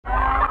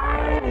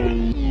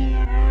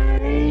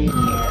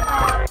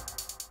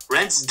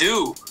Rent's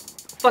due.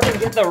 Fucking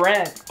get the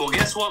rent. Well,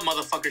 guess what,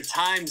 motherfucker?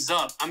 Time's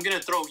up. I'm gonna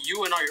throw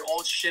you and all your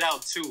old shit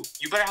out, too.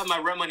 You better have my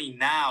rent money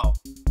now.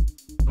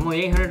 I'm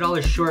only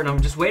 $800 short, and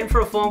I'm just waiting for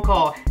a phone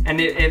call.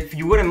 And if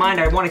you wouldn't mind,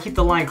 I want to keep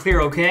the line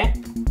clear, okay?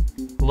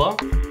 Hello?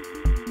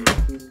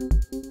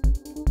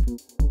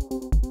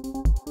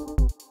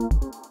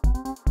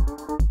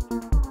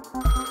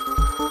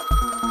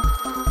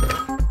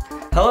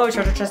 Hello,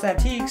 Treasure Chest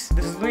Antiques.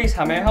 This is Luis.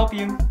 How may I help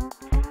you?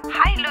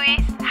 Hi,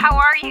 Luis. How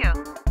are you?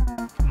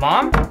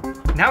 Mom?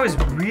 Now is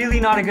really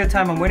not a good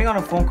time. I'm waiting on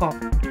a phone call.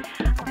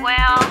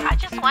 Well, I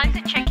just wanted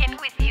to check in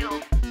with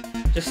you.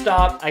 Just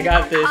stop. I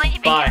got this. I'm calling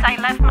you Bye. because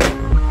I left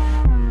my...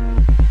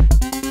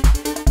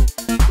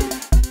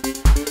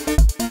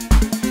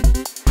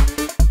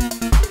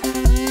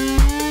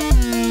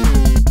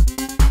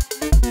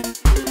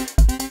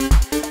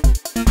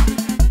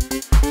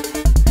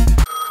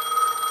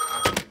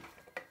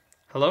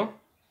 Hello?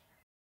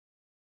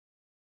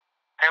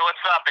 Hey, what's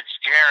up? It's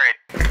Jared.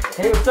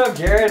 Hey, what's up,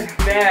 Jared?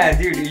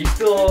 Man, dude, are you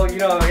still,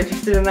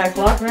 interested in that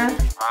clock, man?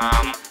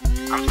 I'm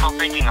still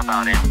thinking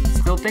about it.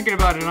 Still thinking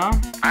about it, huh?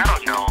 I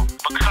don't know.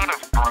 Looks sort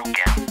of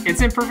broken.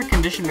 It's in perfect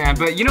condition, man.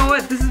 But you know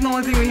what? This is the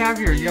only thing we have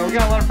here. We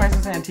got a lot of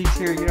priceless antiques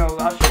here.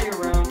 I'll show you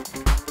around.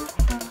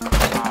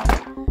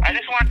 I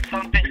just want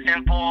something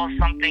simple,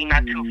 something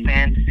not too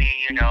fancy,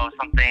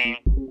 something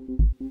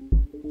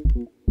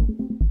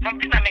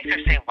that makes her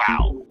say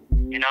wow,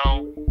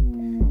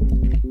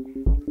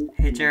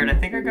 Hey, Jared, I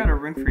think I got a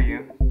ring for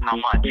you. How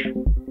much?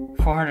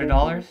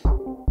 $400?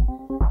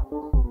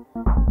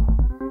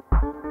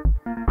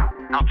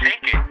 I'll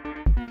take it.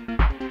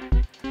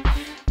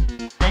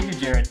 Thank you,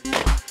 Jared.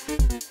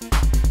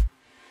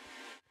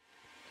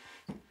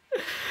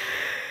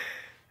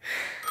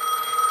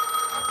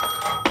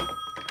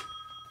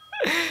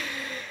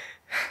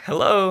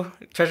 Hello,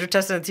 Treasure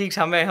Chest Antiques.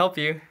 How may I help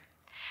you?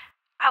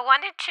 I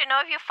wanted to know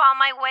if you found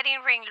my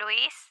wedding ring,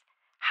 Luis.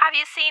 Have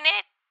you seen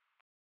it?